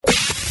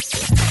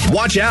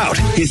Watch out.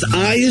 His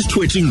eye is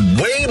twitching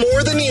way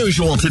more than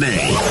usual today.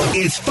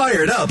 It's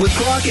Fired Up with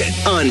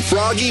Crockett on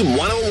Froggy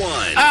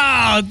 101.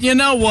 Oh, you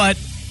know what?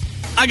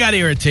 I got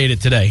irritated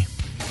today.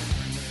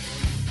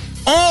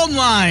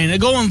 Online,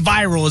 going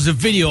viral is a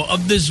video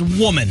of this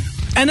woman.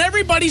 And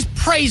everybody's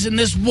praising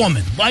this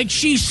woman like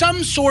she's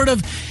some sort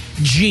of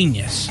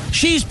genius.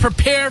 She's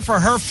prepared for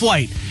her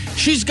flight.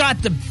 She's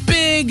got the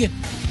big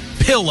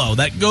pillow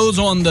that goes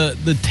on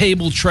the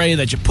table tray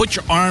that you put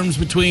your arms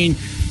between.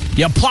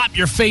 You plop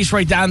your face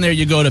right down there,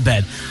 you go to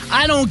bed.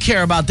 I don't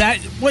care about that.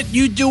 What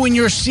you do in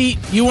your seat,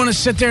 you want to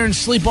sit there and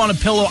sleep on a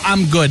pillow,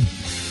 I'm good.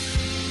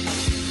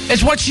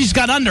 It's what she's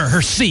got under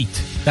her seat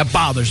that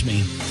bothers me.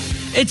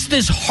 It's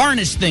this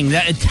harness thing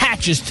that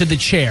attaches to the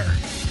chair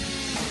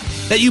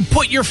that you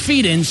put your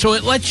feet in so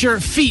it lets your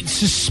feet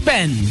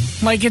suspend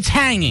like it's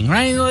hanging,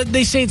 right?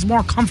 They say it's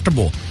more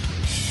comfortable.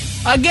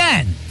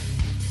 Again,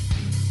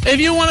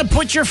 if you want to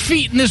put your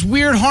feet in this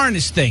weird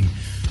harness thing,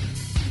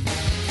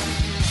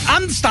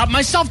 I'm stopping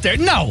myself there.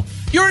 No,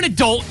 you're an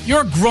adult.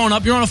 You're a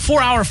grown-up. You're on a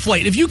 4-hour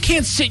flight. If you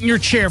can't sit in your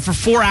chair for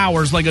 4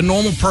 hours like a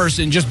normal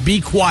person, just be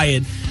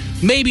quiet,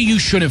 maybe you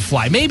shouldn't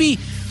fly. Maybe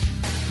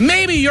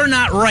you're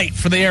not right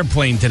for the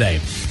airplane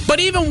today. But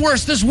even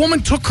worse, this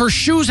woman took her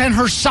shoes and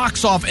her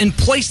socks off and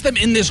placed them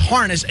in this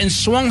harness and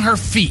swung her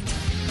feet.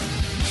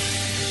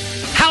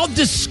 How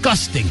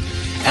disgusting.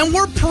 And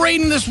we're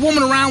parading this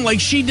woman around like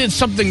she did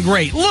something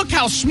great. Look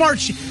how smart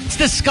she... It's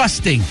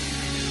disgusting.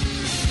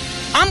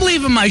 I'm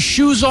leaving my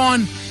shoes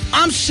on.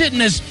 I'm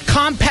sitting as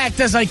compact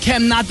as I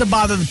can not to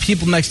bother the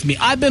people next to me.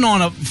 I've been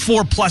on a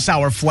 4+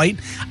 hour flight.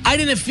 I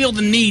didn't feel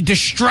the need to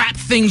strap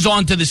things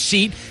onto the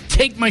seat,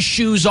 take my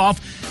shoes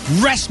off,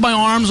 rest my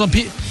arms on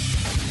people.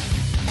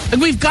 Like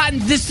we've gotten,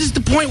 this is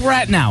the point we're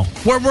at now,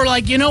 where we're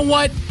like, you know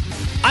what?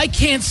 I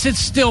can't sit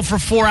still for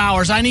 4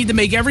 hours. I need to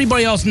make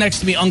everybody else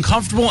next to me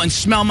uncomfortable and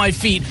smell my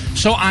feet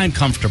so I'm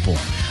comfortable.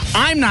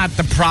 I'm not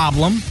the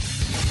problem.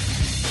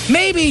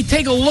 Maybe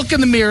take a look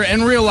in the mirror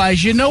and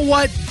realize, you know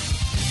what?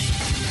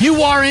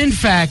 You are, in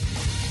fact,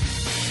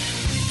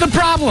 the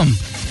problem.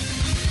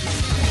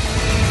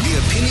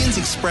 The opinions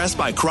expressed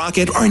by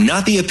Crockett are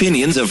not the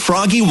opinions of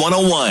Froggy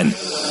 101.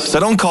 So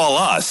don't call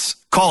us.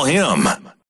 Call him.